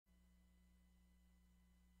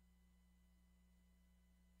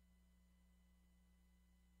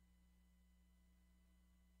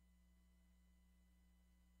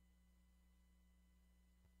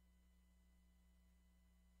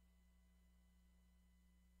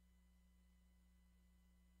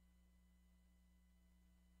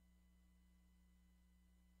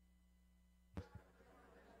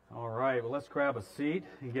All right, well, let's grab a seat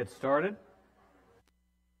and get started.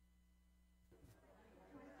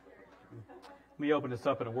 Let me open this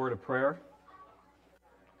up in a word of prayer.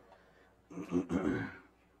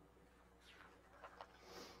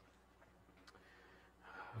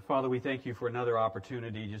 Father, we thank you for another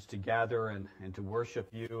opportunity just to gather and to worship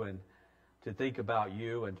you and to think about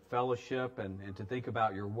you and fellowship and to think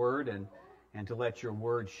about your word and to let your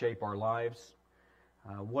word shape our lives.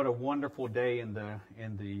 What a wonderful day in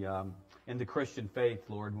the Christian faith,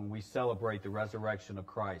 Lord, when we celebrate the resurrection of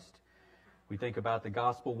Christ. We think about the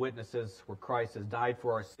gospel witnesses where Christ has died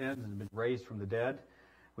for our sins and been raised from the dead.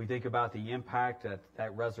 We think about the impact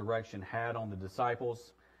that resurrection had on the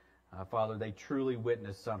disciples. Father, they truly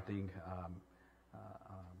witnessed something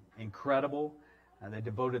incredible. They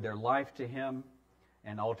devoted their life to him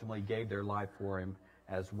and ultimately gave their life for him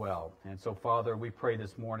as well. And so, Father, we pray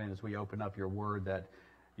this morning as we open up your word that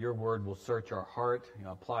your word will search our heart,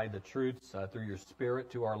 apply the truths through your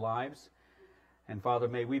Spirit to our lives. And, Father,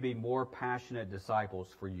 may we be more passionate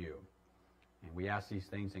disciples for you. And we ask these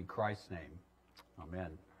things in Christ's name. Amen.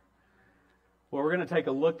 Well, we're going to take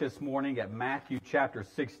a look this morning at Matthew chapter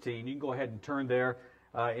 16. You can go ahead and turn there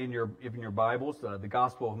in your Bibles, the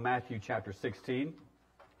Gospel of Matthew chapter 16.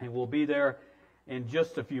 And we'll be there in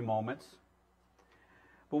just a few moments.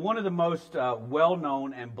 But one of the most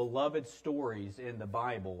well-known and beloved stories in the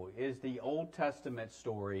Bible is the Old Testament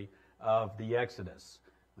story of the Exodus.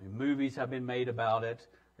 I mean, movies have been made about it.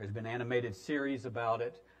 There's been animated series about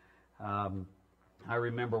it. I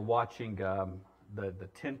remember watching the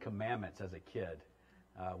Ten Commandments as a kid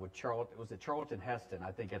with Charlton Heston?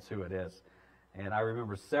 I think that's who it is. And I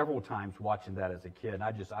remember several times watching that as a kid.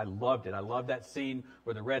 I loved it. I loved that scene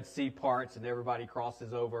where the Red Sea parts and everybody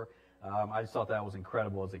crosses over. I just thought that was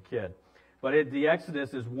incredible as a kid. But the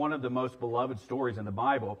Exodus is one of the most beloved stories in the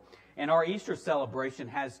Bible. And our Easter celebration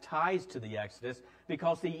has ties to the Exodus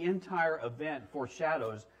because the entire event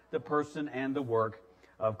foreshadows the person and the work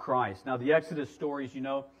of Christ. Now, the Exodus story, as you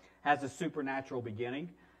know, has a supernatural beginning.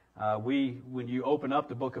 When you open up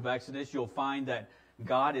the book of Exodus, you'll find that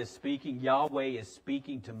God is speaking, Yahweh is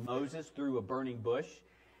speaking to Moses through a burning bush.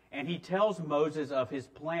 And he tells Moses of his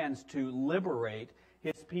plans to liberate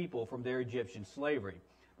his people from their Egyptian slavery.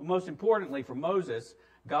 But most importantly for Moses,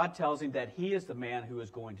 God tells him that he is the man who is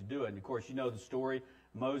going to do it. And of course, you know the story.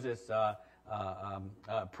 Moses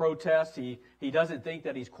protests. He doesn't think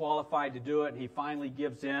that he's qualified to do it. And he finally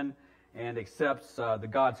gives in and accepts the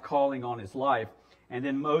God's calling on his life. And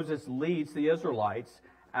then Moses leads the Israelites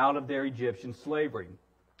out of their Egyptian slavery.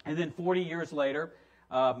 And then 40 years later,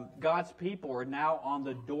 God's people are now on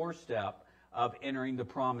the doorstep of entering the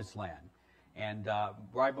Promised Land. And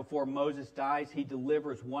right before Moses dies, he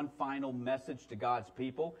delivers one final message to God's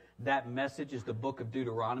people. That message is the book of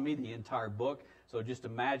Deuteronomy, the entire book. So just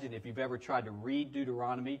imagine if you've ever tried to read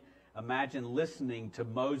Deuteronomy, imagine listening to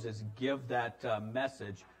Moses give that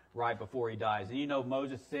message right before he dies. And you know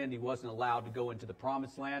Moses sinned. He wasn't allowed to go into the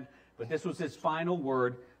Promised Land. But this was his final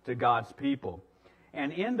word to God's people.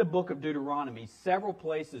 And in the book of Deuteronomy, several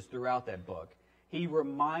places throughout that book, he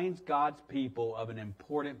reminds God's people of an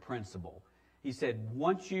important principle. He said,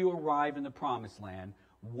 once you arrive in the Promised Land,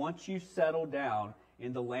 once you settle down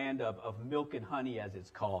in the land of milk and honey, as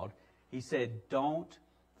it's called, he said, don't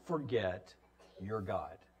forget your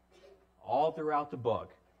God. All throughout the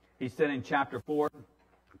book. He said in chapter 4,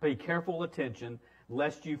 pay careful attention,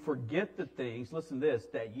 lest you forget the things, listen to this,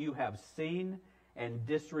 that you have seen and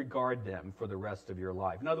disregard them for the rest of your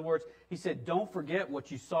life. In other words, he said, don't forget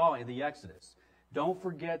what you saw in the Exodus. Don't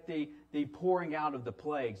forget the pouring out of the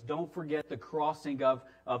plagues. Don't forget the crossing of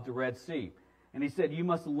the Red Sea. And he said, you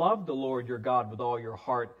must love the Lord your God with all your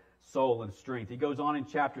heart, soul, and strength. He goes on in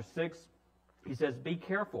chapter 6. He says, be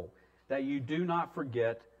careful that you do not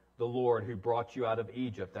forget the Lord who brought you out of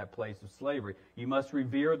Egypt, that place of slavery. You must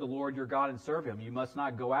revere the Lord your God and serve him. You must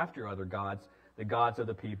not go after other gods, the gods of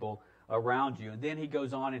the people around you. And then he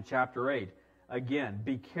goes on in chapter 8. Again,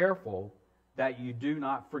 be careful that you do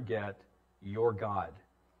not forget your God,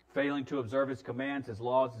 failing to observe his commands, his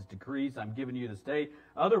laws, his decrees I'm giving you this day.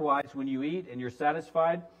 Otherwise, when you eat and you're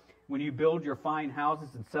satisfied, when you build your fine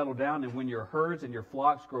houses and settle down, and when your herds and your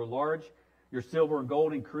flocks grow large, your silver and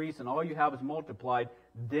gold increase, and all you have is multiplied,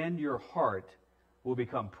 then your heart will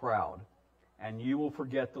become proud, and you will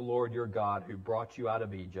forget the Lord your God who brought you out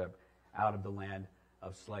of Egypt, out of the land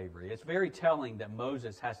of slavery. It's very telling that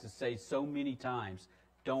Moses has to say so many times,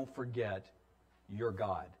 don't forget your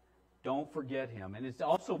God. Don't forget him. And it's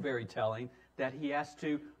also very telling that he has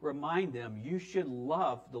to remind them, you should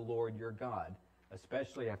love the Lord your God,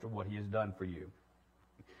 especially after what he has done for you.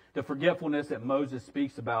 The forgetfulness that Moses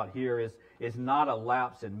speaks about here is not a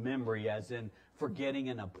lapse in memory, as in forgetting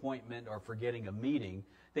an appointment or forgetting a meeting.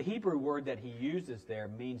 The Hebrew word that he uses there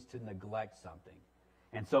means to neglect something.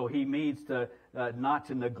 And so he means to not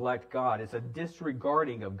to neglect God. It's a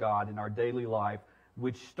disregarding of God in our daily life,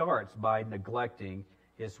 which starts by neglecting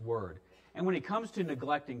his word. And when it comes to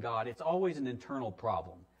neglecting God, it's always an internal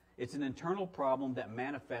problem. It's an internal problem that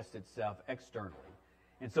manifests itself externally.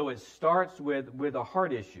 And so it starts with a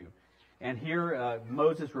heart issue. And here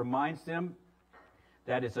Moses reminds them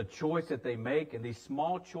that it's a choice that they make, and these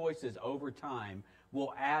small choices over time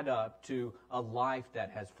will add up to a life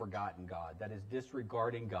that has forgotten God, that is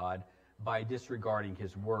disregarding God by disregarding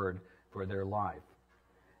his word for their life.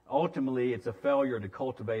 Ultimately, it's a failure to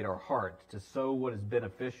cultivate our heart, to sow what is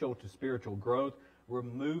beneficial to spiritual growth,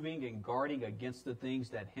 removing and guarding against the things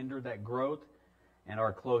that hinder that growth and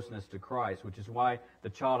our closeness to Christ, which is why the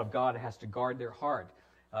child of God has to guard their heart.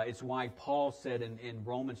 It's why Paul said in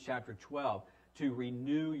Romans chapter 12, to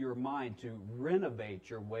renew your mind, to renovate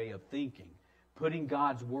your way of thinking, putting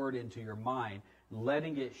God's word into your mind,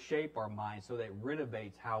 letting it shape our mind so that it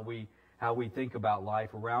renovates how we think about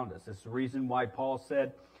life around us. It's the reason why Paul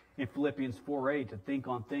said in Philippians 4:8 to think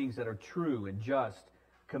on things that are true and just,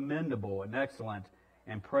 commendable and excellent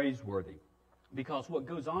and praiseworthy. Because what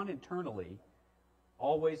goes on internally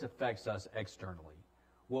always affects us externally.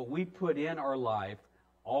 What we put in our life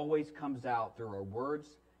always comes out through our words,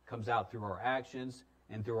 comes out through our actions,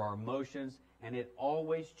 and through our emotions, and it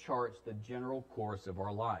always charts the general course of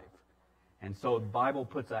our life. And so the Bible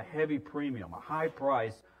puts a heavy premium, a high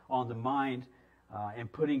price on the mind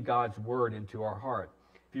and putting God's word into our heart.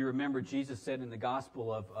 If you remember, Jesus said in the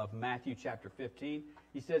Gospel of Matthew chapter 15,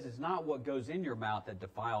 he says, it's not what goes in your mouth that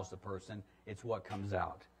defiles the person, it's what comes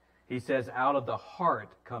out. He says, out of the heart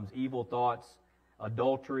comes evil thoughts,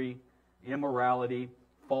 adultery, immorality,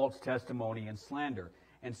 false testimony, and slander.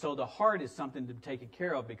 And so the heart is something to be taken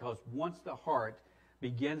care of, because once the heart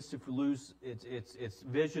begins to lose its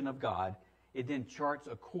vision of God, it then charts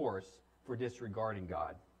a course for disregarding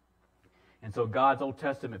God. And so God's Old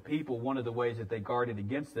Testament people, one of the ways that they guarded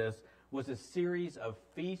against this was a series of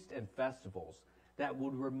feasts and festivals that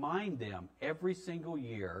would remind them every single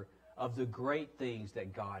year of the great things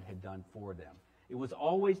that God had done for them. It was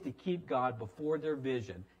always to keep God before their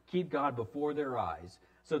vision, keep God before their eyes,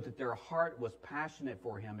 so that their heart was passionate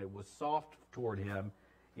for him, it was soft toward him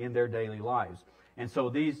in their daily lives. And so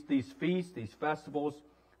these feasts, these festivals,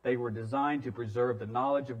 they were designed to preserve the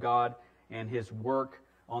knowledge of God and his work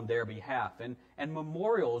on their behalf. And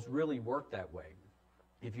memorials really work that way.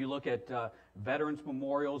 If you look at veterans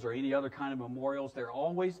memorials or any other kind of memorials, they're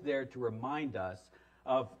always there to remind us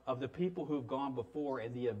of the people who have gone before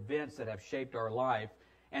and the events that have shaped our life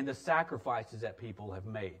and the sacrifices that people have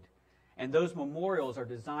made. And those memorials are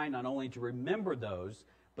designed not only to remember those,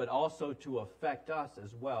 but also to affect us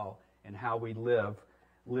as well in how we live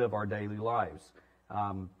our daily lives.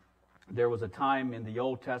 There was a time in the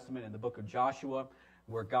Old Testament, in the book of Joshua,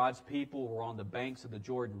 where God's people were on the banks of the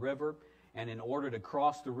Jordan River, and in order to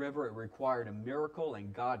cross the river, it required a miracle,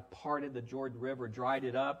 and God parted the Jordan River, dried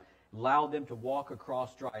it up, allowed them to walk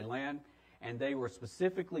across dry land, and they were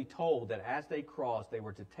specifically told that as they crossed, they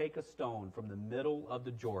were to take a stone from the middle of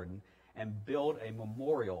the Jordan and build a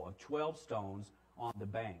memorial of 12 stones on the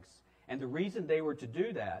banks. And the reason they were to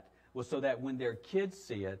do that was so that when their kids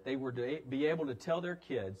see it, they were to be able to tell their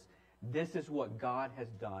kids, this is what God has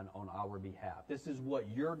done on our behalf. This is what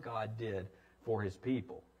your God did for his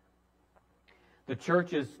people. The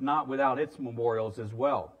church is not without its memorials as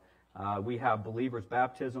well. We have believers'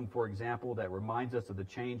 baptism, for example, that reminds us of the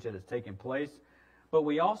change that has taken place. But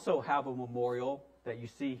we also have a memorial that you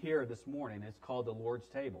see here this morning. It's called the Lord's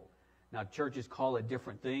Table. Now, churches call it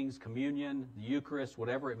different things, communion, the Eucharist,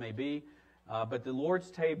 whatever it may be. But the Lord's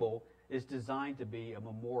Table is designed to be a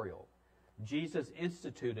memorial. Jesus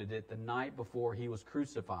instituted it the night before he was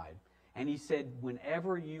crucified. And he said,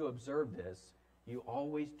 whenever you observe this, you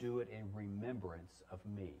always do it in remembrance of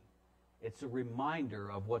me. It's a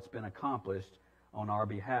reminder of what's been accomplished on our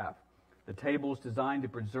behalf. The table is designed to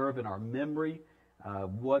preserve in our memory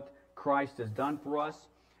what Christ has done for us.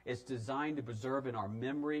 It's designed to preserve in our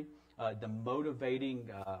memory the motivating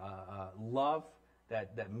love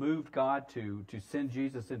that moved God to send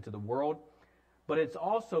Jesus into the world. But it's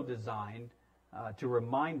also designed to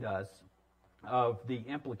remind us of the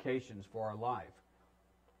implications for our life.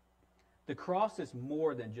 The cross is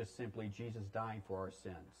more than just simply Jesus dying for our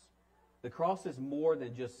sins. The cross is more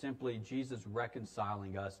than just simply Jesus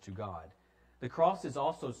reconciling us to God. The cross is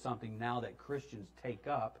also something now that Christians take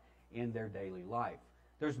up in their daily life.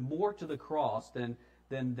 There's more to the cross than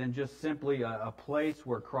than just simply a place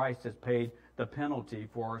where Christ has paid the penalty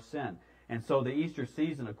for our sin. And so the Easter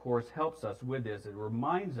season, of course, helps us with this. It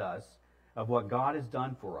reminds us of what God has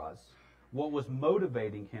done for us, what was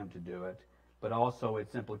motivating him to do it, but also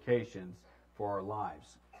its implications for our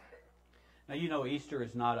lives. Now, you know, Easter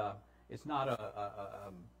is not a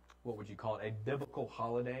what would you call it, a biblical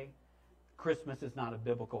holiday. Christmas is not a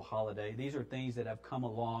biblical holiday. These are things that have come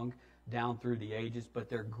along down through the ages, but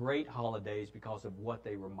they're great holidays because of what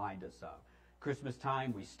they remind us of. Christmas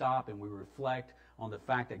time, we stop and we reflect on the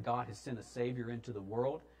fact that God has sent a Savior into the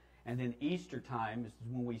world. And then Easter time is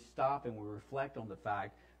when we stop and we reflect on the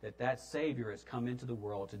fact that that Savior has come into the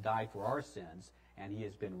world to die for our sins, and he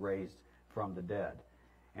has been raised from the dead.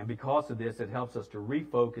 And because of this, it helps us to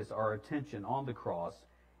refocus our attention on the cross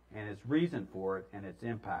and its reason for it and its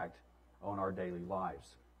impact on our daily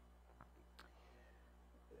lives.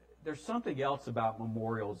 There's something else about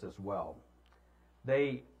memorials as well.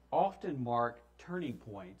 They often mark turning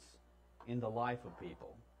points in the life of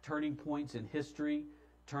people, turning points in history,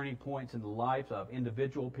 turning points in the lives of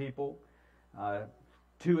individual people.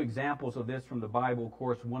 Two examples of this from the Bible, of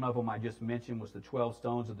course, one of them I just mentioned was the 12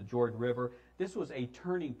 stones of the Jordan River. This was a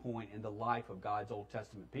turning point in the life of God's Old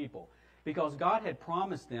Testament people because God had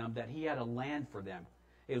promised them that he had a land for them.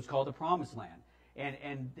 It was called the Promised Land.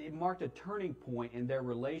 And it marked a turning point in their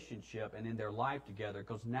relationship and in their life together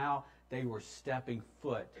because now they were stepping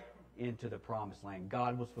foot into the Promised Land.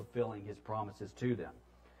 God was fulfilling his promises to them.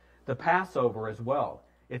 The Passover as well.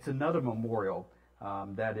 It's another memorial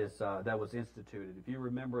that was instituted. If you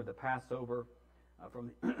remember the Passover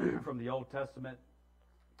from the Old Testament,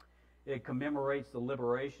 it commemorates the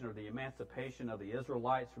liberation or the emancipation of the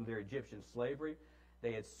Israelites from their Egyptian slavery.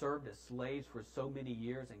 They had served as slaves for so many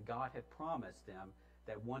years, and God had promised them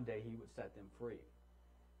that one day he would set them free.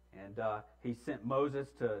 And he sent Moses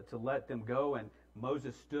to let them go, and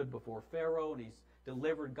Moses stood before Pharaoh, and he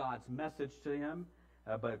delivered God's message to him.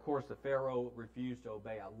 But, of course, the Pharaoh refused to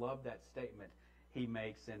obey. I love that statement he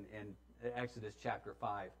makes in Exodus chapter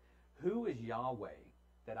 5. Who is Yahweh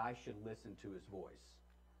that I should listen to his voice?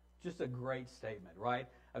 Just a great statement, right?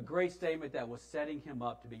 A great statement that was setting him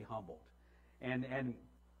up to be humbled. And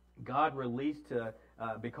God released,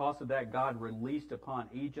 because of that, God released upon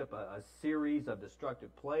Egypt a series of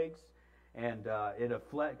destructive plagues. And it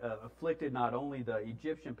afflicted not only the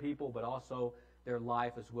Egyptian people, but also their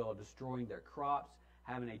life as well, destroying their crops,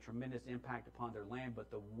 having a tremendous impact upon their land.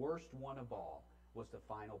 But the worst one of all was the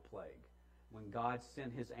final plague, when God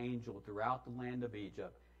sent his angel throughout the land of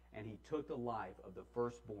Egypt, and he took the life of the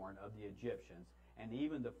firstborn of the Egyptians, and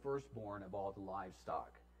even the firstborn of all the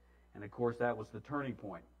livestock. And, of course, that was the turning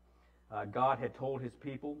point. God had told his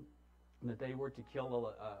people that they were to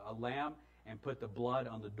kill a lamb and put the blood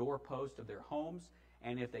on the doorpost of their homes.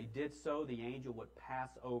 And if they did so, the angel would pass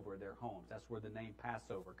over their homes. That's where the name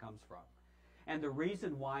Passover comes from. And the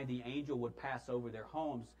reason why the angel would pass over their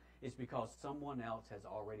homes is because someone else has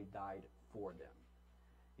already died for them.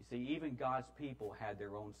 You see, even God's people had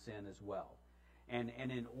their own sin as well. And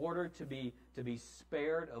in order to be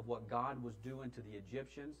spared of what God was doing to the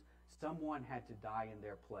Egyptians, someone had to die in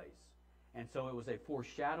their place. And so it was a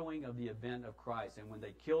foreshadowing of the event of Christ. And when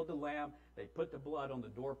they killed the lamb, they put the blood on the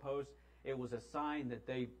doorpost. It was a sign that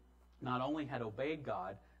they not only had obeyed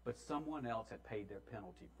God, but someone else had paid their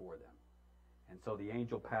penalty for them. And so the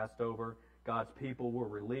angel passed over. God's people were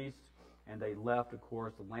released, and they left, of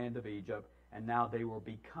course, the land of Egypt, and now they were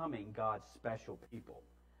becoming God's special people.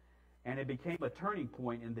 And it became a turning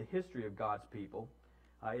point in the history of God's people.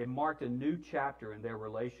 It marked a new chapter in their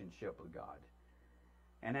relationship with God.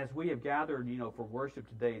 And as we have gathered, for worship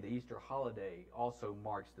today, the Easter holiday also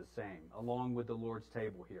marks the same, along with the Lord's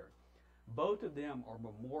table here. Both of them are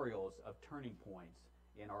memorials of turning points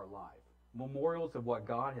in our life. Memorials of what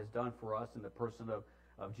God has done for us in the person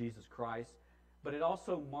of Jesus Christ. But it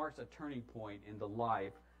also marks a turning point in the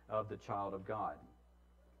life of the child of God.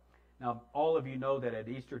 Now, all of you know that at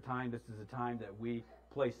Easter time, this is a time that we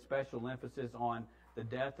place special emphasis on the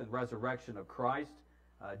death and resurrection of Christ.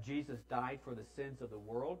 Jesus died for the sins of the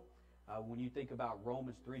world. When you think about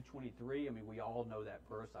Romans 3:23, we all know that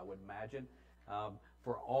verse, I would imagine.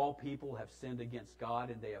 For all people have sinned against God,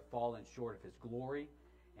 and they have fallen short of his glory.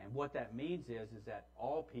 And what that means is that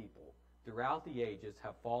all people throughout the ages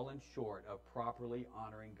have fallen short of properly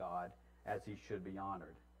honoring God as he should be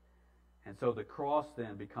honored. And so the cross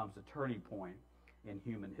then becomes a turning point in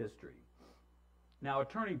human history. Now, a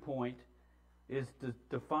turning point is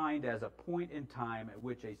defined as a point in time at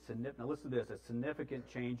which a significant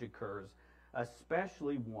change occurs,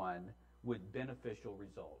 especially one with beneficial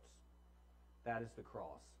results. That is the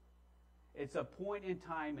cross. It's a point in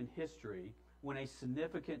time in history when a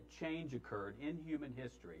significant change occurred in human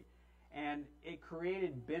history, and it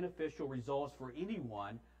created beneficial results for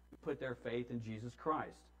anyone who put their faith in Jesus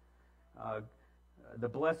Christ. The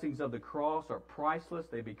blessings of the cross are priceless.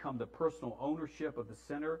 They become the personal ownership of the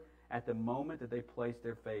sinner at the moment that they place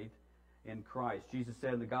their faith in Christ. Jesus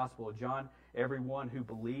said in the Gospel of John, everyone who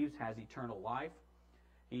believes has eternal life.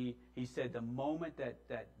 He said the moment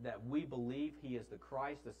that we believe he is the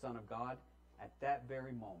Christ, the Son of God, at that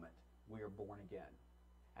very moment we are born again.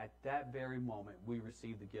 At that very moment we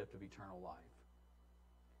receive the gift of eternal life.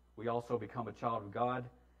 We also become a child of God.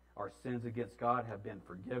 Our sins against God have been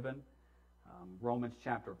forgiven. Romans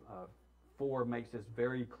chapter 4 makes this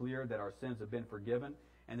very clear that our sins have been forgiven.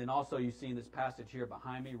 And then also you see in this passage here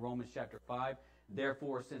behind me, Romans chapter 5,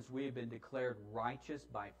 therefore, since we have been declared righteous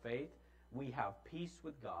by faith, we have peace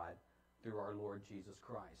with God through our Lord Jesus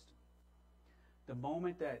Christ. The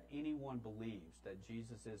moment that anyone believes that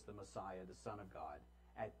Jesus is the Messiah, the Son of God,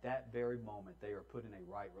 at that very moment they are put in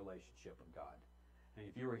a right relationship with God. And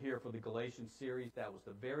if you were here for the Galatians series, that was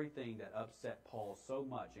the very thing that upset Paul so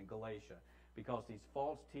much in Galatia, because these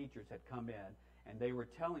false teachers had come in and they were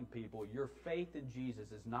telling people, your faith in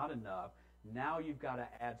Jesus is not enough. Now you've got to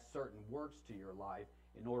add certain works to your life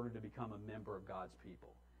in order to become a member of God's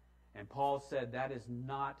people. And Paul said that is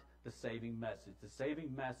not the saving message. The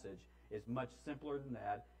saving message is much simpler than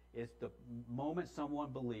that. It's the moment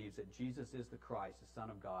someone believes that Jesus is the Christ, the Son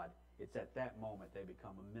of God, it's at that moment they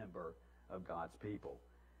become a member of God's people.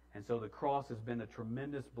 And so the cross has been a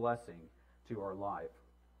tremendous blessing to our life.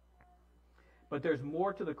 But there's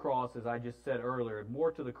more to the cross, as I just said earlier,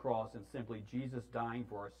 more to the cross than simply Jesus dying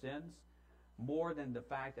for our sins, more than the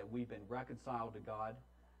fact that we've been reconciled to God.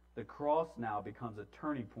 The cross now becomes a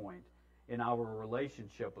turning point in our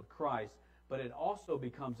relationship with Christ, but it also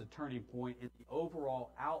becomes a turning point in the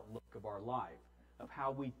overall outlook of our life, of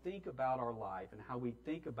how we think about our life and how we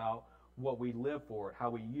think about what we live for, how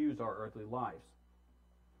we use our earthly lives.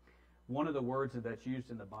 One of the words that's used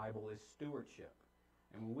in the Bible is stewardship.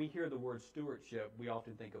 And when we hear the word stewardship, we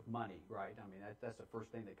often think of money, right? I mean, that's the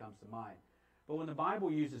first thing that comes to mind. But when the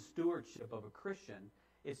Bible uses stewardship of a Christian,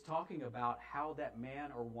 it's talking about how that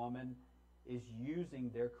man or woman is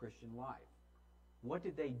using their Christian life. What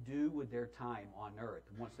did they do with their time on earth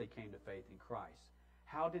once they came to faith in Christ?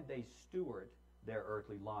 How did they steward their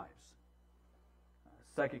earthly lives?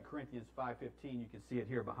 2 Corinthians 5:15, you can see it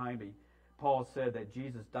here behind me. Paul said that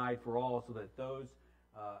Jesus died for all so that those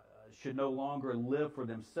should no longer live for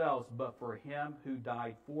themselves, but for him who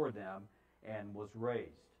died for them and was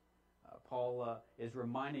raised. Paul is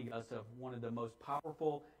reminding us of one of the most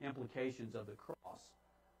powerful implications of the cross.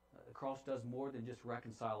 The cross does more than just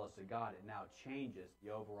reconcile us to God. It now changes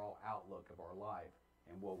the overall outlook of our life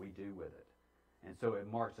and what we do with it. And so it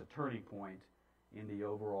marks a turning point in the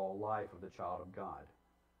overall life of the child of God.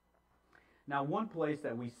 Now, one place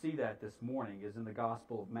that we see that this morning is in the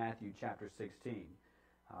Gospel of Matthew chapter 16.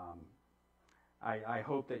 I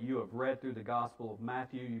hope that you have read through the Gospel of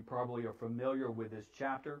Matthew. You probably are familiar with this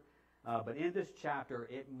chapter. But in this chapter,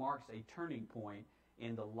 it marks a turning point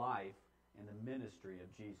in the life and the ministry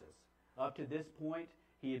of Jesus. Up to this point,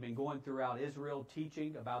 he had been going throughout Israel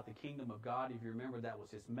teaching about the kingdom of God. If you remember, that was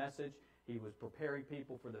his message. He was preparing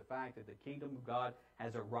people for the fact that the kingdom of God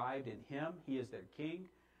has arrived in him. He is their king.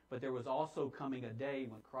 But there was also coming a day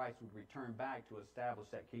when Christ would return back to establish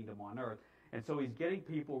that kingdom on earth. And so he's getting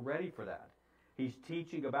people ready for that. He's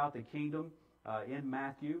teaching about the kingdom in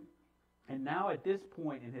Matthew. And now at this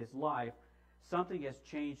point in his life, something has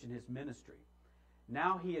changed in his ministry.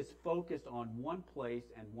 Now he is focused on one place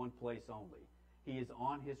and one place only. He is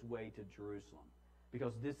on his way to Jerusalem,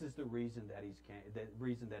 because this is the reason that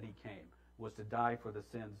he came, was to die for the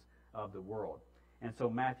sins of the world. And so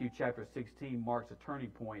Matthew chapter 16 marks a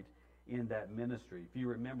turning point in that ministry. If you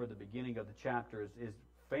remember, the beginning of the chapter is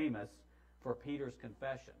famous for Peter's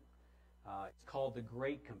confession. It's called the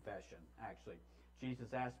Great Confession, actually.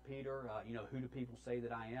 Jesus asked Peter, who do people say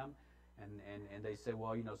that I am? And they said,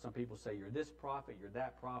 well, some people say you're this prophet,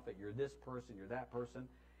 you're this person, you're that person.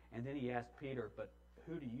 And then he asked Peter, but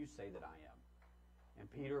who do you say that I am?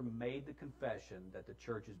 And Peter made the confession that the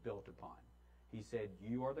church is built upon. He said,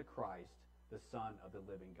 you are the Christ, the Son of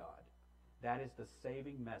the living God. That is the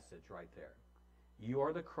saving message right there. You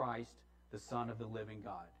are the Christ, the Son of the living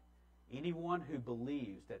God. Anyone who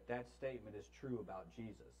believes that that statement is true about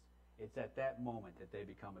Jesus, it's at that moment that they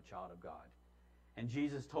become a child of God. And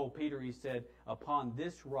Jesus told Peter, he said, upon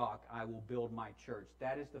this rock I will build my church.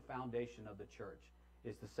 That is the foundation of the church.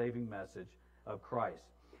 It's the saving message of Christ.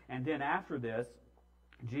 And then after this,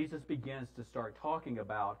 Jesus begins to start talking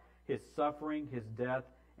about his suffering, his death,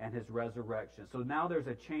 and his resurrection. So now there's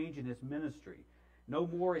a change in his ministry. No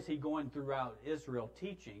more is he going throughout Israel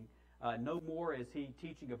teaching. No more is he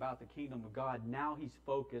teaching about the kingdom of God. Now he's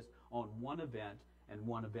focused on one event and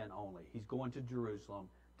one event only. He's going to Jerusalem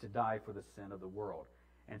to die for the sin of the world.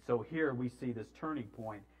 And so here we see this turning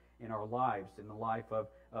point in our lives, in the life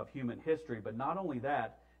of human history. But not only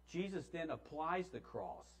that, Jesus then applies the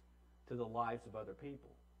cross to the lives of other people,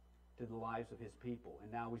 to the lives of his people.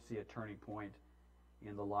 And now we see a turning point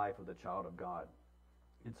in the life of the child of God.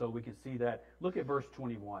 And so we can see that. Look at verse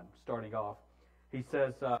 21, starting off. He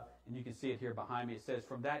says, and you can see it here behind me, it says,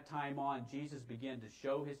 "From that time on, Jesus began to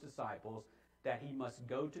show his disciples that he must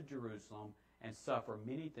go to Jerusalem and suffer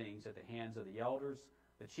many things at the hands of the elders,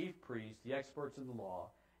 the chief priests, the experts in the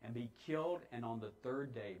law, and be killed, and on the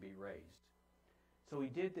third day be raised." So he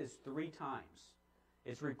did this 3 times.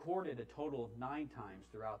 It's recorded a total of 9 times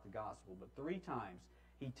throughout the gospel, but 3 times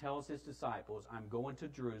he tells his disciples, "I'm going to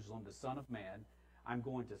Jerusalem, the Son of Man. I'm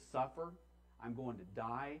going to suffer, I'm going to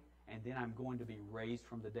die, and then I'm going to be raised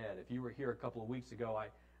from the dead." If you were here a couple of weeks ago,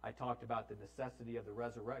 I talked about the necessity of the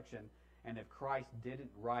resurrection, and if Christ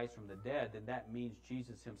didn't rise from the dead, then that means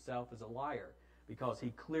Jesus himself is a liar, because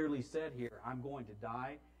he clearly said here, "I'm going to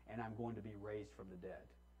die, and I'm going to be raised from the dead."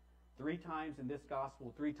 3 times in this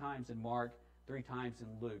gospel, 3 times in Mark, 3 times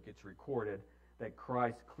in Luke, it's recorded that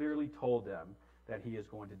Christ clearly told them that he is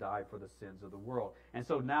going to die for the sins of the world. And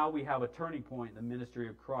so now we have a turning point in the ministry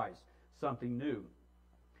of Christ, something new.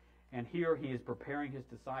 And here he is preparing his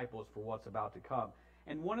disciples for what's about to come.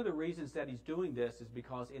 And one of the reasons that he's doing this is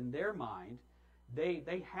because in their mind,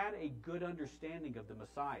 they had a good understanding of the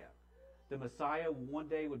Messiah. The Messiah one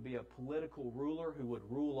day would be a political ruler who would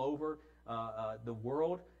rule over the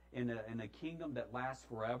world in a kingdom that lasts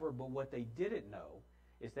forever. But what they didn't know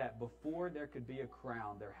is that before there could be a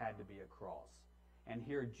crown, there had to be a cross. And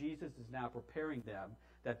here Jesus is now preparing them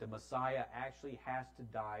that the Messiah actually has to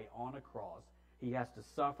die on a cross. He has to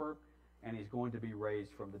suffer, and he's going to be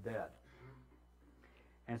raised from the dead.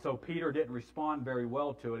 And so Peter didn't respond very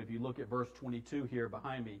well to it. If you look at verse 22 here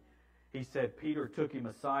behind me, he said, Peter took him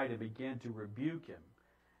aside and began to rebuke him.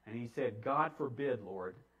 And he said, "God forbid,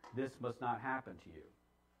 Lord, this must not happen to you."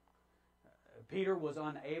 Peter was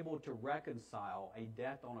unable to reconcile a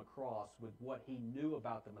death on a cross with what he knew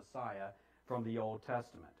about the Messiah from the Old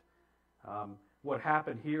Testament. What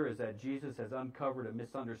happened here is that Jesus has uncovered a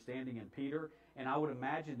misunderstanding in Peter, and I would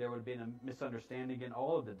imagine there would have been a misunderstanding in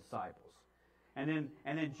all of the disciples. And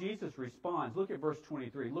then Jesus responds. Look at verse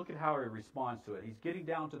 23. Look at how he responds to it. He's getting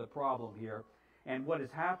down to the problem here, and what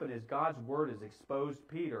has happened is God's word has exposed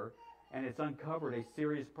Peter, and it's uncovered a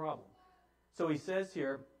serious problem. So he says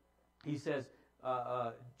here, Jesus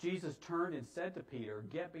turned and said to Peter,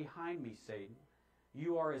 "Get behind me, Satan.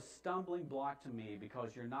 You are a stumbling block to me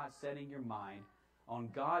because you're not setting your mind on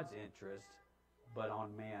God's interest, but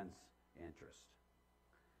on man's interest."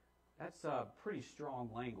 That's pretty strong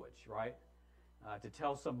language, right? To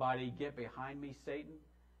tell somebody, "Get behind me, Satan."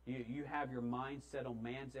 You have your mind set on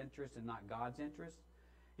man's interest and not God's interest.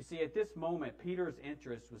 You see, at this moment, Peter's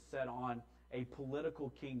interest was set on a political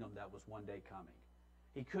kingdom that was one day coming.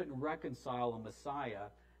 He couldn't reconcile a Messiah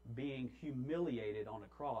being humiliated on a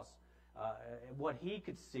cross. What he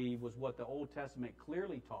could see was what the Old Testament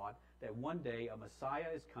clearly taught, that one day a Messiah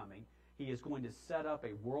is coming. He is going to set up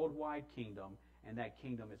a worldwide kingdom, and that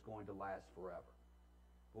kingdom is going to last forever.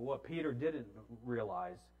 But what Peter didn't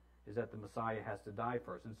realize is that the Messiah has to die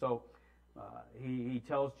first. And so he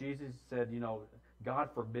tells Jesus, he said,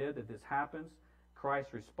 "God forbid that this happens."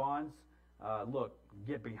 Christ responds, "Look,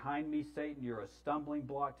 get behind me, Satan. You're a stumbling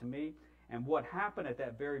block to me." And what happened at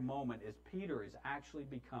that very moment is Peter is actually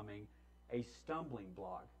becoming a stumbling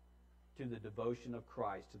block to the devotion of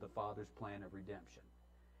Christ to the Father's plan of redemption.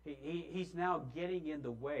 He's now getting in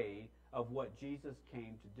the way of what Jesus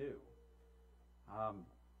came to do.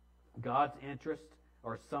 God's interests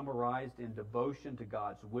are summarized in devotion to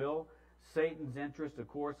God's will. Satan's interests, of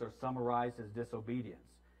course, are summarized as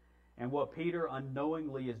disobedience. And what Peter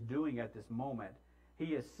unknowingly is doing at this moment,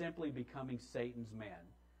 he is simply becoming Satan's man.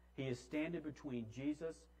 He is standing between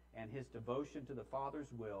Jesus and his devotion to the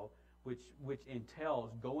Father's will, which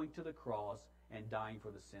entails going to the cross and dying for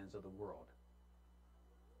the sins of the world.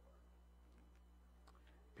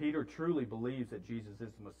 Peter truly believes that Jesus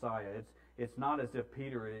is the Messiah. It's not as if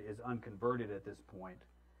Peter is unconverted at this point.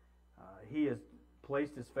 He has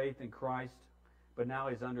placed his faith in Christ, but now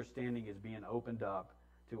his understanding is being opened up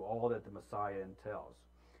to all that the Messiah entails.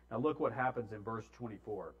 Now look what happens in verse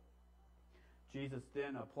 24. Jesus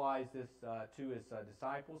then applies this to his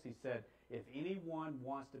disciples. He said, "If anyone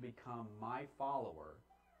wants to become my follower,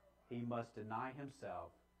 he must deny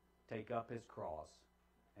himself, take up his cross,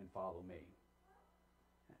 and follow me.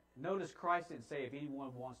 Notice Christ didn't say if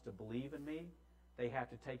anyone wants to believe in me, they have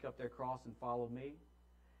to take up their cross and follow me.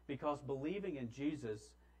 Because believing in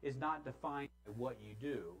Jesus is not defined by what you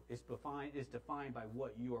do. It's defined by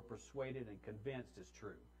what you are persuaded and convinced is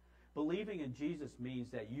true. Believing in Jesus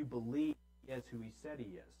means that you believe He is who He said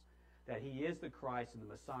He is, that He is the Christ and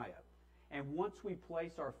the Messiah. And once we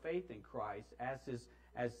place our faith in Christ as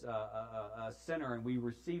a sinner and we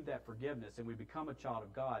receive that forgiveness and we become a child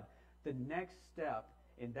of God, the next step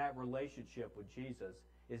in that relationship with Jesus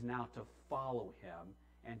is now to follow Him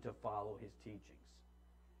and to follow His teachings.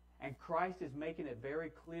 And Christ is making it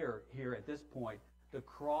very clear here at this point, the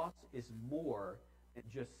cross is more than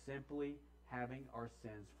just simply having our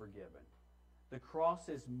sins forgiven. The cross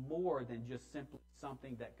is more than just simply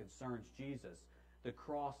something that concerns Jesus. The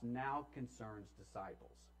cross now concerns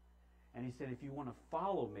disciples. And He said, if you want to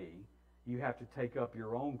follow me, you have to take up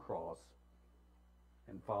your own cross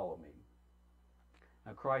and follow me.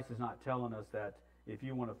 Now, Christ is not telling us that if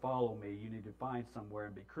you want to follow me, you need to find somewhere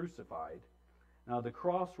and be crucified. Now, the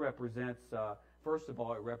cross represents, first of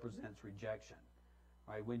all, it represents rejection.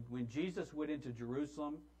 Right? When Jesus went into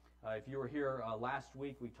Jerusalem, if you were here last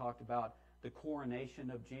week, we talked about the coronation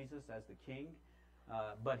of Jesus as the king.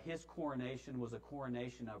 But His coronation was a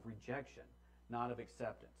coronation of rejection, not of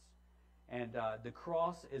acceptance. And the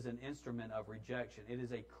cross is an instrument of rejection. It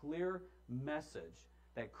is a clear message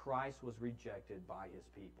that Christ was rejected by His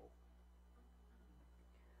people.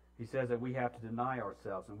 He says that we have to deny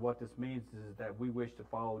ourselves. And what this means is that we wish to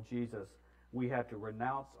follow Jesus, we have to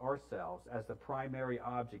renounce ourselves as the primary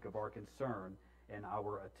object of our concern and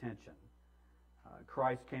our attention.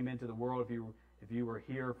 Christ came into the world. If you were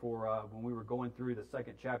here for when we were going through the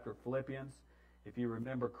second chapter of Philippians, if you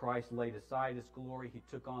remember, Christ laid aside His glory. He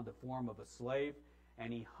took on the form of a slave,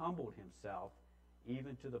 and He humbled Himself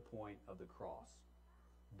even to the point of the cross,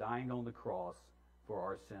 dying on the cross for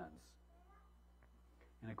our sins.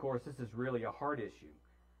 And of course, this is really a heart issue.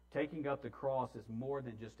 Taking up the cross is more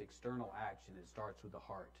than just external action. It starts with the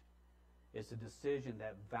heart. It's a decision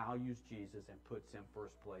that values Jesus and puts Him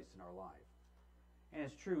first place in our life. And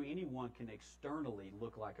it's true, anyone can externally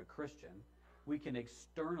look like a Christian. We can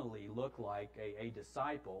externally look like a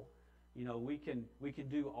disciple. You know, we can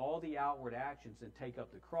do all the outward actions and take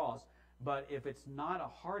up the cross, but if it's not a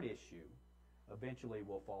heart issue, eventually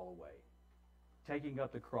we'll fall away. Taking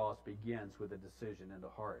up the cross begins with a decision in the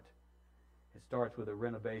heart. It starts with a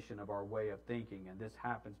renovation of our way of thinking, and this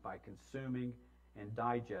happens by consuming and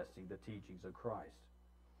digesting the teachings of Christ.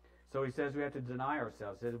 So He says we have to deny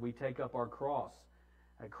ourselves. He says we take up our cross.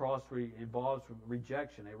 A cross involves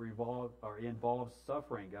rejection. It involves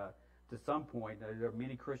suffering. To some point, there are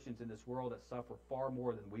many Christians in this world that suffer far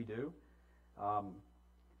more than we do.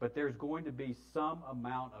 But there's going to be some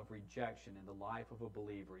amount of rejection in the life of a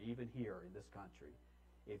believer, even here in this country,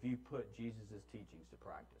 if you put Jesus' teachings to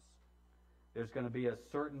practice. There's going to be a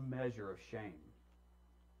certain measure of shame.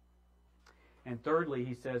 And thirdly,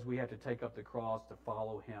 He says we have to take up the cross to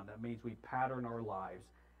follow Him. That means we pattern our lives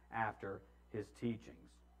after His teachings.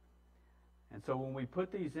 And so when we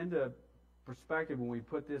put these into perspective, when we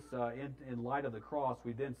put this in light of the cross,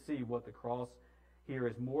 we then see what the cross here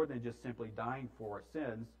is more than just simply dying for our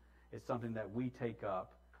sins. It's something that we take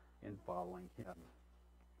up in following Him.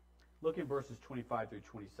 Look in verses 25 through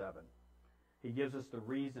 27. He gives us the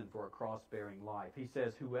reason for a cross-bearing life. He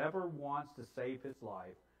says, whoever wants to save his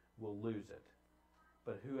life will lose it.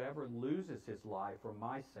 But whoever loses his life for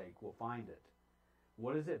my sake will find it.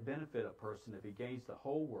 What does it benefit a person if he gains the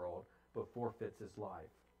whole world but forfeits his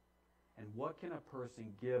life? And what can a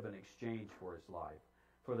person give in exchange for his life?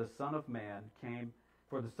 For the Son of Man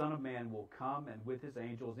will come and with His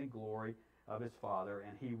angels in glory of His Father,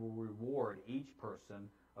 and He will reward each person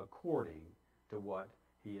according to what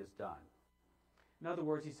he has done. In other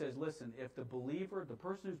words, He says, listen, if the believer, the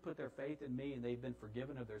person who's put their faith in me and they've been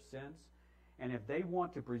forgiven of their sins, and if they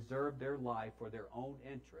want to preserve their life for their own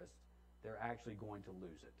interest, they're actually going to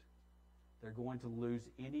lose it. They're going to lose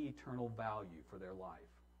any eternal value for their life.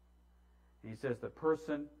 And He says the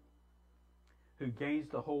person who gains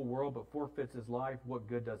the whole world but forfeits his life, what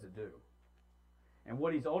good does it do? And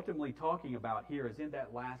what He's ultimately talking about here is in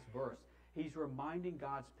that last verse. He's reminding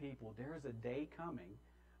God's people there is a day coming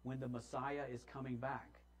when the Messiah is coming back,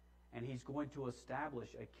 and He's going to establish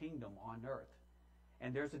a kingdom on earth.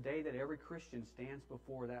 And there's a day that every Christian stands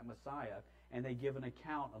before that Messiah, and they give an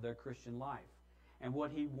account of their Christian life. And what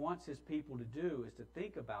He wants His people to do is to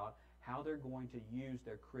think about how they're going to use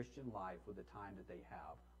their Christian life with the time that they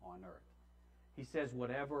have on earth. He says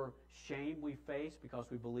whatever shame we face because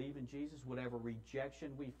we believe in Jesus, whatever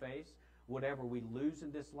rejection we face, whatever we lose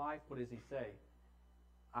in this life, what does He say?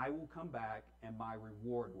 I will come back and my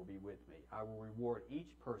reward will be with me. I will reward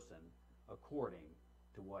each person according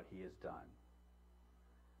to what he has done.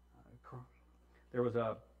 There was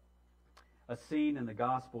a scene in the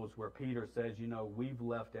Gospels where Peter says, we've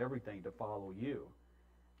left everything to follow you.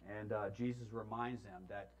 And Jesus reminds them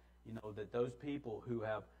that, that those people who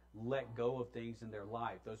have let go of things in their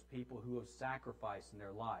life, those people who have sacrificed in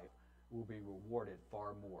their life, will be rewarded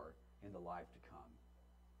far more in the life to come.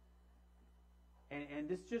 And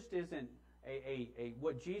this just isn't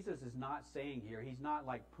what Jesus is not saying here. He's not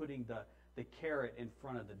like putting the carrot in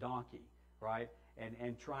front of the donkey, right?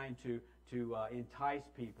 And trying to entice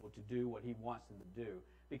people to do what he wants them to do.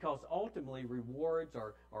 Because ultimately rewards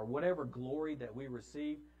or whatever glory that we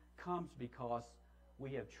receive comes because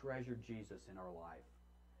we have treasured Jesus in our life.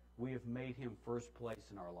 We have made him first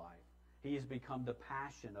place in our life. He has become the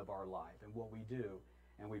passion of our life and what we do,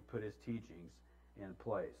 and we put his teachings in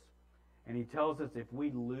place. And he tells us if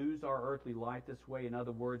we lose our earthly life this way, in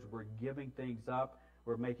other words, we're giving things up,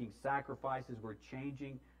 we're making sacrifices, we're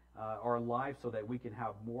changing our life so that we can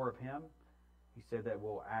have more of him, he said that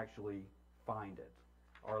we'll actually find it.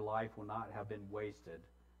 Our life will not have been wasted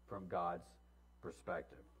from God's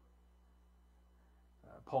perspective.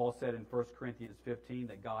 Paul said in 1 Corinthians 15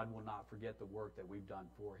 that God will not forget the work that we've done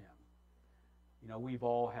for him. We've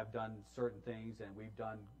all have done certain things, and we've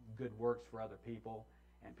done good works for other people,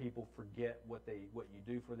 and people forget what you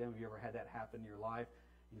do for them. Have you ever had that happen in your life?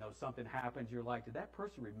 Something happens, you're like, did that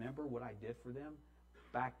person remember what I did for them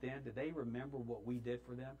back then? Did they remember what we did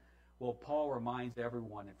for them? Well, Paul reminds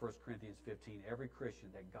everyone in 1 Corinthians 15, every Christian,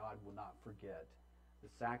 that God will not forget the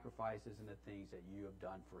sacrifices and the things that you have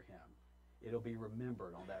done for him. It'll be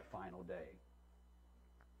remembered on that final day.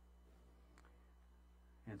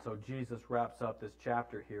 And so Jesus wraps up this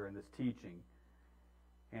chapter here in this teaching.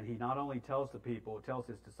 And he not only tells the people, tells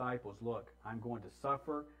his disciples, look, I'm going to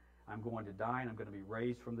suffer, I'm going to die, and I'm going to be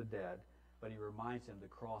raised from the dead. But he reminds them the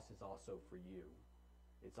cross is also for you.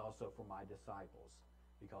 It's also for my disciples,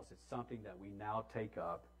 because it's something that we now take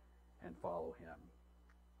up and follow him.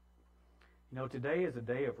 Today is a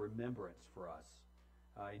day of remembrance for us.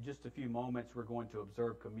 In just a few moments, we're going to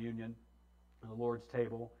observe communion on the Lord's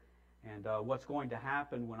table. And what's going to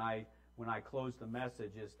happen when I close the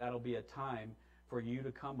message is that'll be a time for you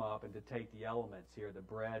to come up and to take the elements here, the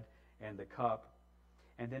bread and the cup,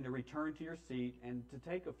 and then to return to your seat and to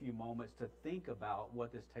take a few moments to think about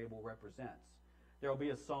what this table represents. There will be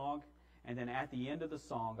a song, and then at the end of the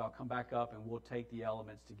song, I'll come back up and we'll take the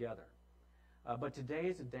elements together. But today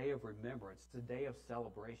is a day of remembrance. It's a day of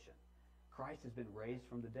celebration. Christ has been raised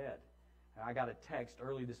from the dead. I got a text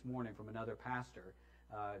early this morning from another pastor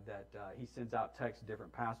that he sends out texts to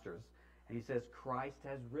different pastors, and he says, Christ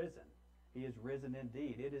has risen. He is risen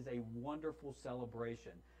indeed. It is a wonderful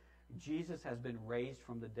celebration. Jesus has been raised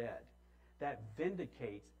from the dead. That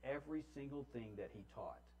vindicates every single thing that he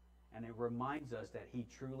taught. And it reminds us that he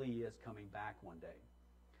truly is coming back one day.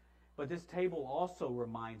 But this table also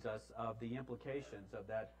reminds us of the implications of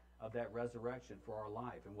that resurrection for our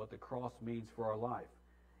life and what the cross means for our life.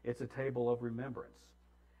 It's a table of remembrance.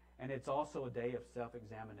 And it's also a day of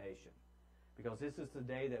self-examination. Because this is the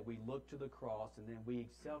day that we look to the cross and then we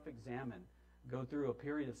self-examine, go through a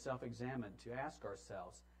period of self-examine to ask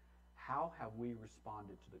ourselves, how have we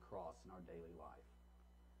responded to the cross in our daily life?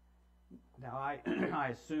 Now, I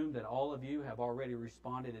assume that all of you have already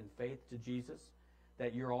responded in faith to Jesus,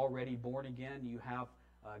 that you're already born again, you have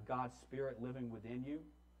God's Spirit living within you.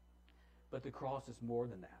 But the cross is more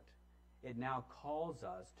than that. It now calls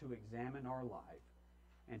us to examine our life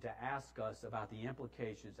and to ask us about the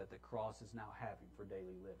implications that the cross is now having for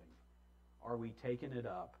daily living. Are we taking it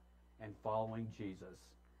up and following Jesus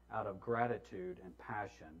out of gratitude and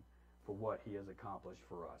passion for what he has accomplished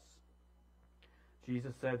for us?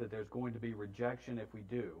 Jesus said that there's going to be rejection if we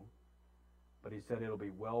do, but he said it'll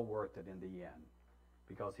be well worth it in the end,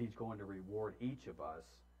 because he's going to reward each of us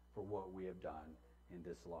for what we have done in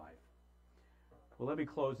this life. Well, let me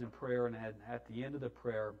close in prayer, and at the end of the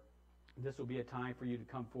prayer, this will be a time for you to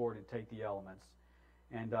come forward and take the elements.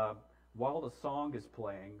 And while the song is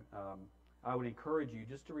playing, I would encourage you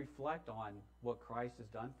just to reflect on what Christ has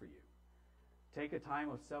done for you. Take a time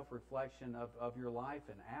of self-reflection of your life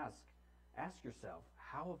and ask yourself,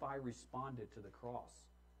 how have I responded to the cross?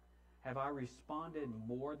 Have I responded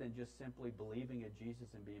more than just simply believing in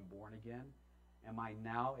Jesus and being born again? Am I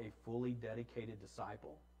now a fully dedicated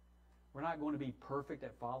disciple? We're not going to be perfect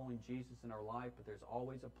at following Jesus in our life, but there's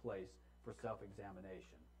always a place for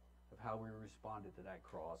self-examination of how we responded to that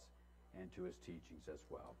cross and to his teachings as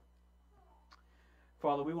well.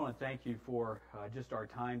 Father, we want to thank you for just our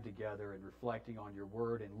time together and reflecting on your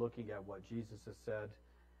word and looking at what Jesus has said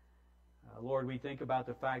Lord, we think about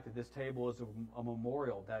the fact that this table is a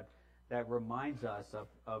memorial that reminds us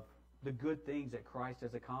of the good things that Christ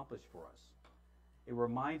has accomplished for us. It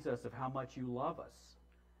reminds us of how much you love us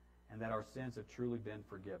and that our sins have truly been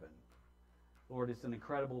forgiven. Lord, it's an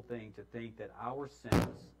incredible thing to think that our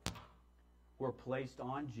sins were placed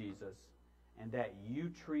on Jesus and that you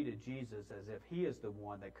treated Jesus as if he is the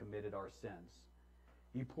one that committed our sins.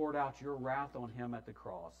 You poured out your wrath on him at the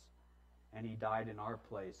cross, and he died in our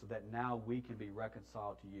place so that now we can be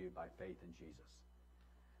reconciled to you by faith in Jesus.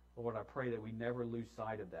 Lord, I pray that we never lose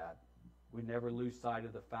sight of that. We never lose sight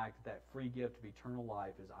of the fact that free gift of eternal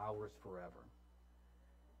life is ours forever.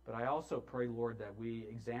 But I also pray, Lord, that we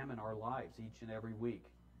examine our lives each and every week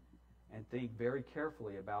and think very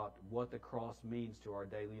carefully about what the cross means to our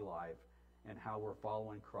daily life and how we're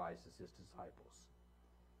following Christ as his disciples.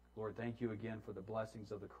 Lord, thank you again for the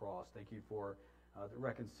blessings of the cross. Thank you for the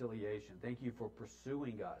reconciliation. Thank you for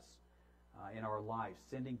pursuing us in our life,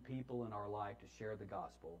 sending people in our life to share the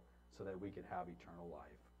gospel so that we could have eternal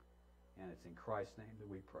life. And it's in Christ's name that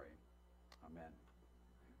we pray. Amen.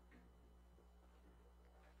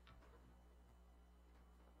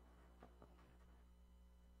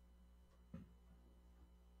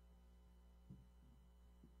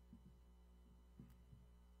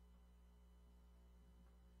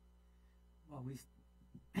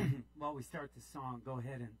 While we start the song, go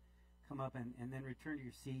ahead and come up and then return to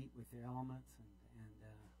your seat with your elements, and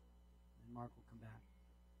Mark will come back.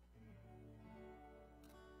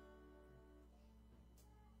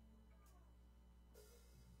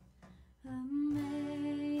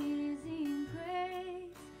 Amazing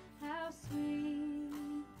grace, how sweet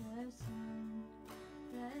the sound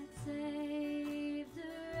that saved a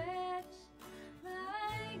wretch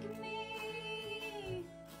like me.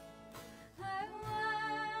 I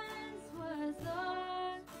once was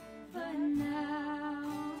lost, but now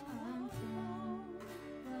I'm found.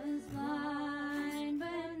 Was blind,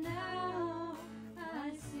 but now I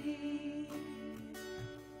see.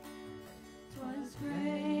 'Twas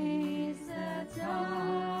grace that died.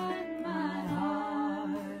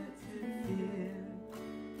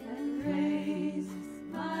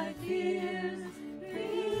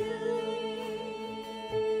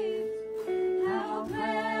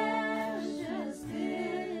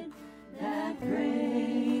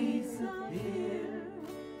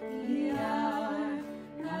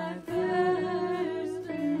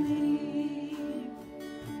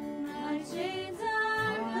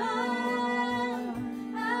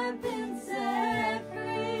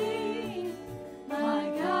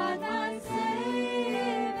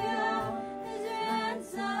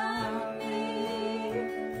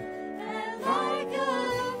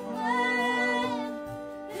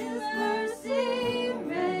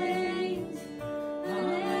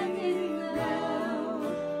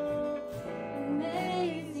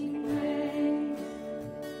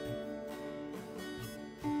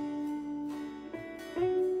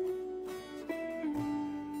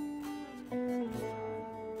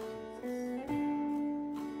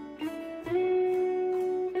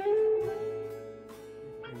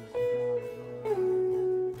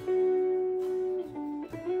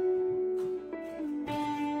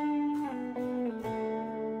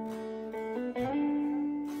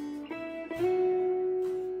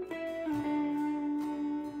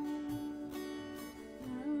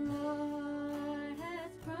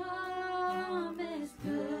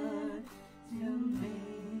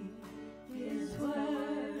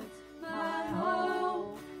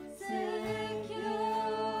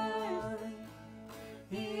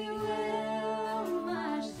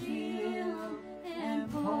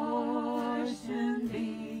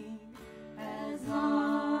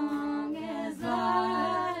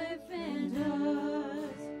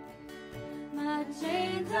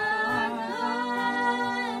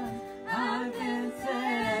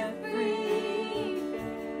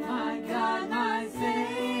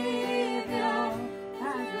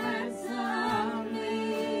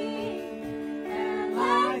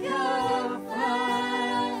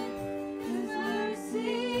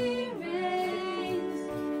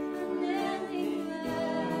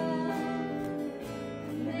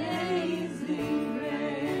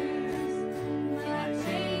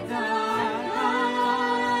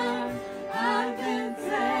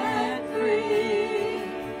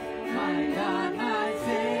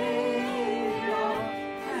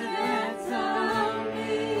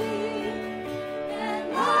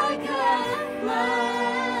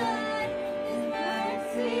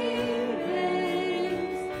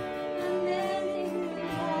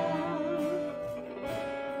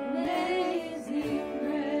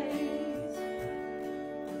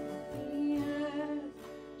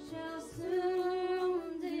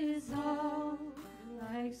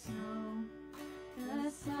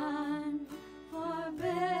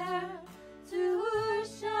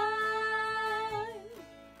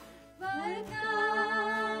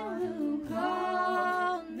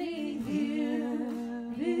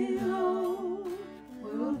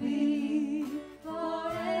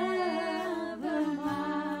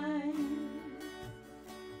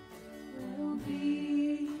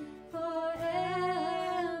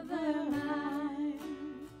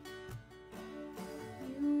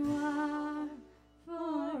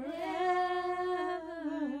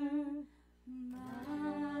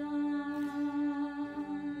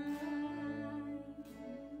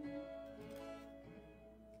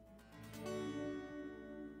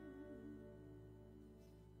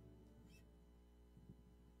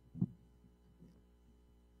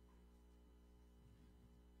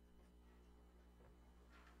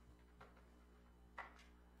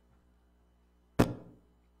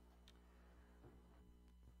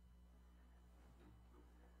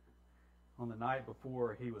 On the night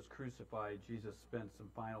before he was crucified, Jesus spent some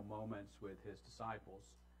final moments with his disciples.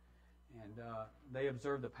 And they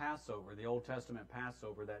observed the Passover, the Old Testament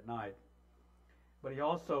Passover that night. But he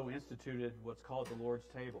also instituted what's called the Lord's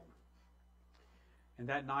table. And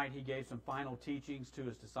that night he gave some final teachings to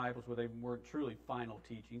his disciples, where they weren't truly final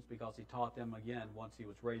teachings because he taught them again once he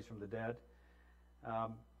was raised from the dead.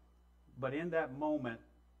 But in that moment,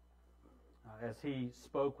 as he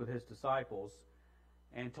spoke with his disciples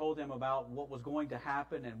and told them about what was going to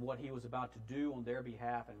happen and what he was about to do on their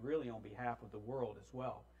behalf, and really on behalf of the world as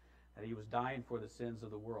well, that he was dying for the sins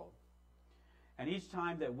of the world. And each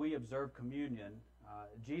time that we observe communion,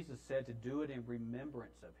 Jesus said to do it in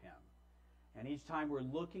remembrance of him. And each time we're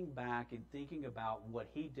looking back and thinking about what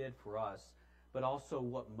he did for us, but also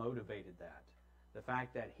what motivated that. The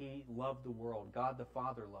fact that he loved the world. God the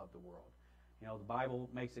Father loved the world. You know, the Bible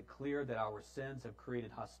makes it clear that our sins have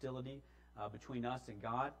created hostility between us and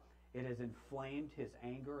God. It has inflamed his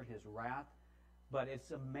anger and his wrath. But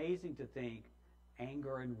it's amazing to think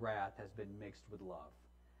anger and wrath has been mixed with love.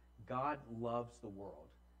 God loves the world.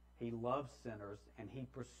 He loves sinners, and he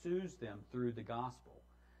pursues them through the gospel.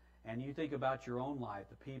 And you think about your own life,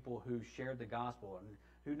 the people who shared the gospel, and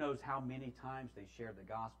who knows how many times they shared the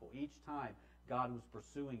gospel. Each time God was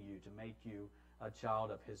pursuing you to make you a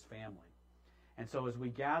child of his family. And so as we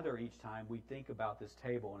gather each time, we think about this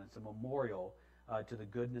table, and it's a memorial to the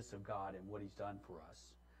goodness of God and what he's done for us.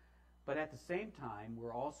 But at the same time,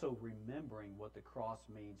 we're also remembering what the cross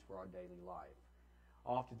means for our daily life.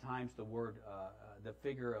 Oftentimes the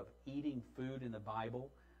figure of eating food in the Bible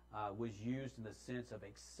was used in the sense of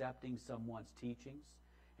accepting someone's teachings.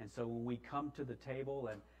 And so when we come to the table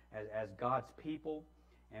and as God's people,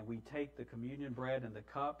 and we take the communion bread and the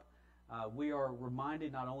cup, we are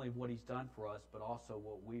reminded not only of what he's done for us, but also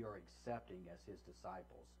what we are accepting as his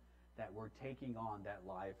disciples, that we're taking on that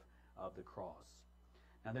life of the cross.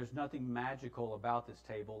 Now, there's nothing magical about this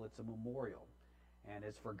table. It's a memorial. And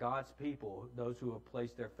it's for God's people, those who have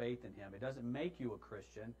placed their faith in him. It doesn't make you a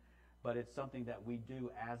Christian, but it's something that we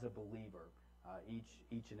do as a believer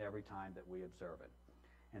each and every time that we observe it.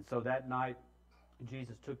 And so that night,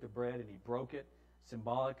 Jesus took the bread and he broke it,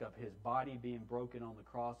 symbolic of his body being broken on the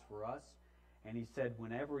cross for us. And he said,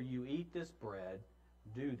 whenever you eat this bread,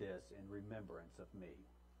 do this in remembrance of me.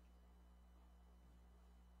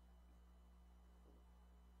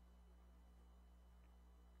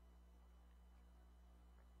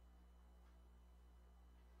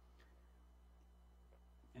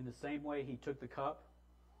 In the same way, he took the cup,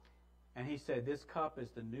 and he said, this cup is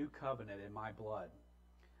the new covenant in my blood.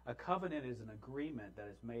 A covenant is an agreement that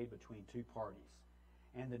is made between two parties.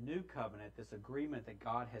 And the new covenant, this agreement that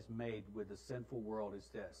God has made with the sinful world, is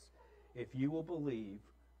this. If you will believe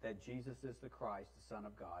that Jesus is the Christ, the Son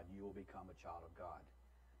of God, you will become a child of God.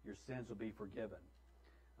 Your sins will be forgiven.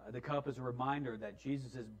 The cup is a reminder that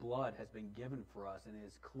Jesus' blood has been given for us and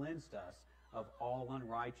has cleansed us of all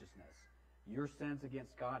unrighteousness. Your sins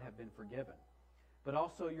against God have been forgiven. But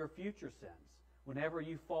also your future sins, whenever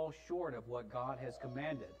you fall short of what God has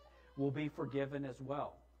commanded, will be forgiven as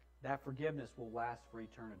well. That forgiveness will last for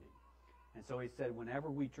eternity. And so he said, whenever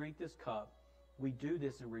we drink this cup, we do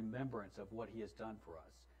this in remembrance of what he has done for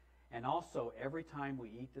us. And also, every time we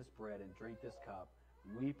eat this bread and drink this cup,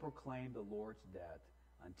 we proclaim the Lord's death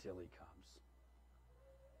until he comes.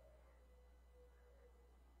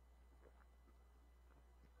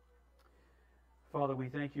 Father, we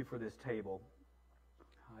thank you for this table.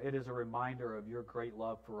 It is a reminder of your great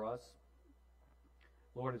love for us.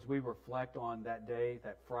 Lord, as we reflect on that day,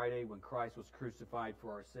 that Friday when Christ was crucified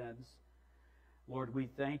for our sins, Lord, we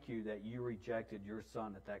thank you that you rejected your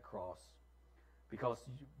Son at that cross.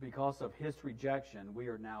 Because of his rejection, we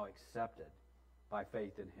are now accepted by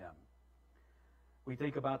faith in him. We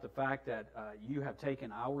think about the fact that you have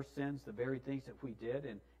taken our sins, the very things that we did,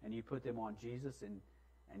 and you put them on Jesus, and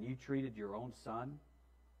you treated your own Son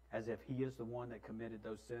as if he is the one that committed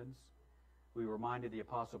those sins. We reminded the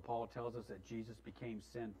Apostle Paul tells us that Jesus became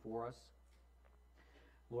sin for us.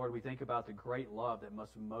 Lord, we think about the great love that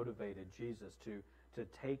must have motivated Jesus to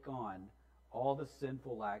take on all the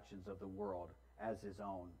sinful actions of the world as his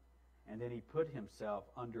own. And then he put himself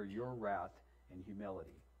under your wrath and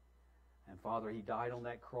humility. And Father, he died on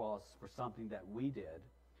that cross for something that we did.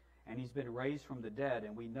 And he's been raised from the dead,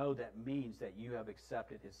 and we know that means that you have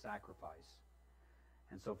accepted his sacrifice.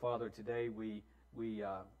 And so, Father, today we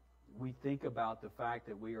think about the fact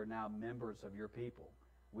that we are now members of your people.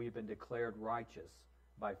 We've been declared righteous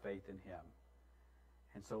by faith in him.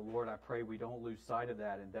 And so, Lord, I pray we don't lose sight of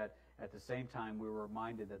that, and that at the same time we're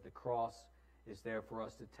reminded that the cross is there for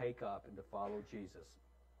us to take up and to follow Jesus.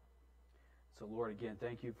 So, Lord, again,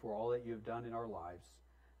 thank you for all that you have done in our lives.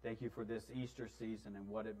 Thank you for this Easter season and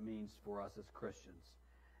what it means for us as Christians.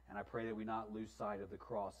 And I pray that we not lose sight of the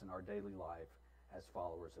cross in our daily life as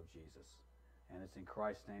followers of Jesus. And it's in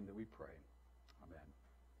Christ's name that we pray. Amen.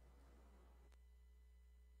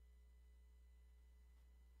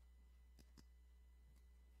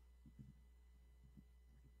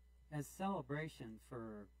 As celebration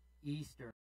for Easter,